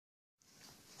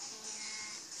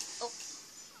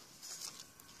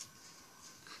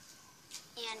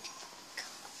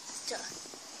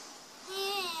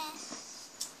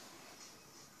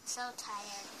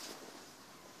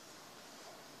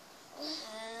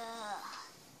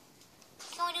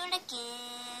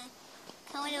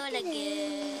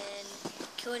again.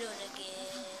 Can we do it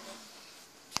again?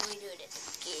 Can we do it again?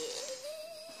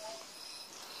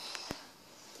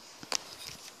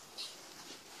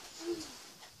 Can we do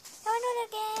it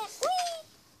again? Whee!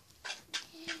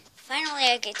 Finally,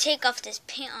 I can take off this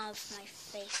paint off my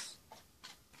face.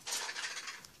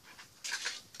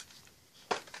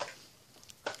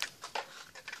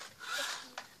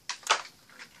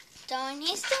 Darn,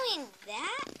 he's doing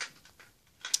that?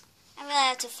 I really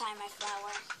have to find my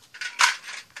flower.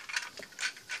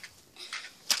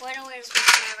 Where's my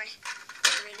flower?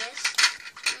 There it is.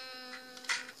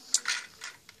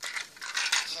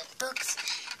 Books,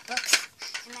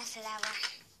 and my flower.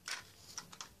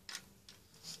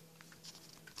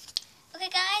 Okay,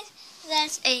 guys,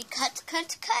 that's a cut.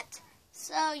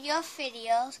 So your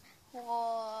videos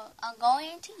are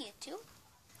going to YouTube.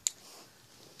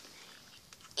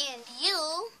 And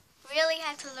you really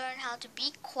have to learn how to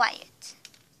be quiet.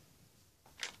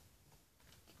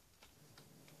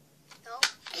 No.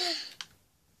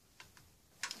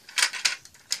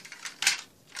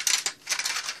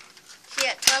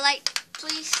 Yeah, Twilight,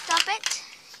 please stop it.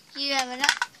 You have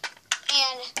enough.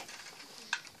 And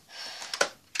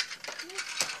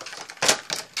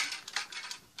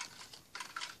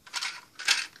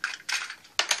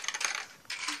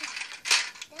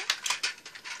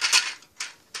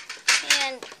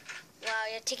wow,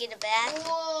 you're taking a bath.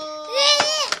 Whoa.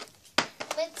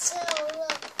 It's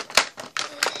look.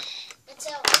 It's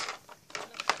out.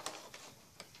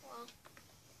 Wow.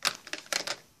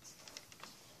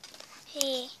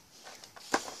 Hey.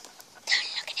 Don't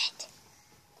look at it.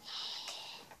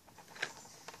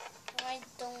 Why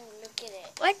don't look at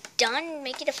it? We're done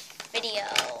making a video.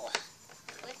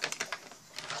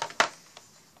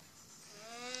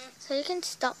 So you can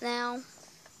stop now.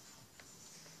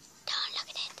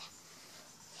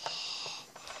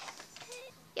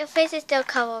 Your face is still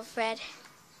covered with red.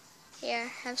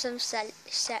 Here, have some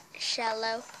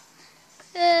shallow.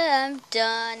 I'm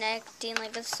done acting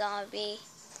like a zombie.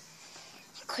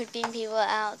 Quit beating people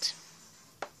out.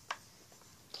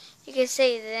 You can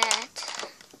say that.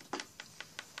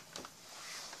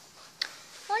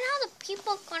 I wonder how the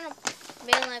people are gonna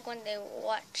feel like when they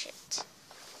watch it.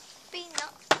 Be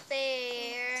not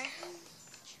fair.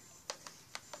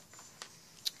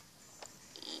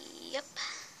 Yep.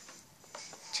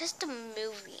 Just a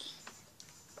movie.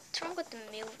 What's wrong with the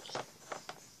movie?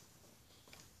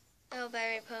 Oh,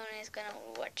 Barry Pony is gonna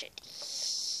watch it.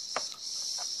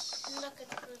 Look at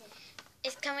the movie.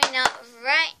 It's coming out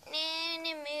right now in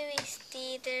the movie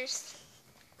theaters.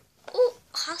 Ooh,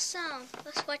 awesome!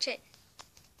 Let's watch it.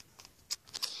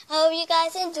 I hope you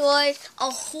guys enjoyed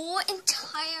a whole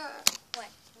entire.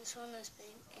 What? This one is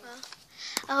big.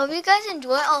 I hope you guys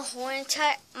enjoyed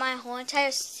my whole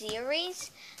entire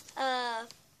series.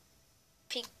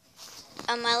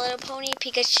 My Little Pony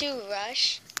Pikachu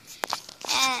Rush,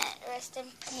 and rest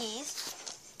in peace.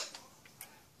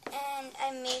 And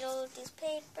I made all of these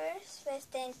papers.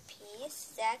 Rest in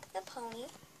peace, Zack the Pony.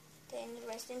 Then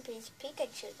rest in peace,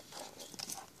 Pikachu the Pony.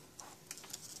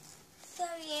 So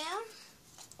yeah,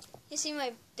 you see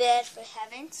my bed for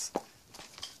heavens.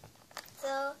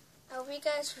 So I hope you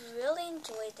guys really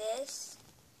enjoyed these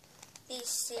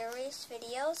series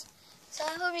videos. So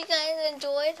I hope you guys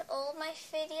enjoyed all my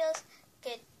videos.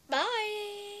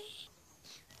 Goodbye.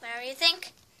 Whatever you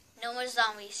think, no more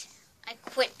zombies. I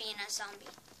quit being a zombie.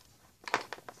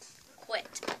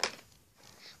 Quit.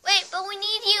 Wait, but we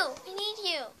need you. We need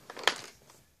you.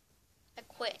 I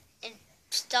quit and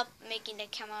stop making the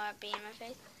camera be in my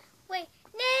face. Wait,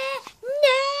 no.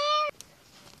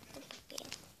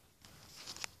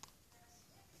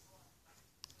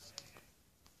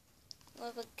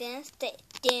 Up against it.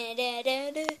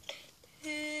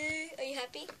 Are you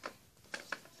happy?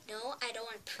 No, I don't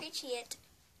want to preach yet.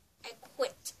 I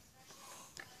quit.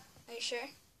 Are you sure?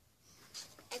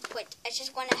 I quit. I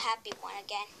just want a happy one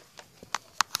again.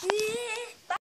 Bye.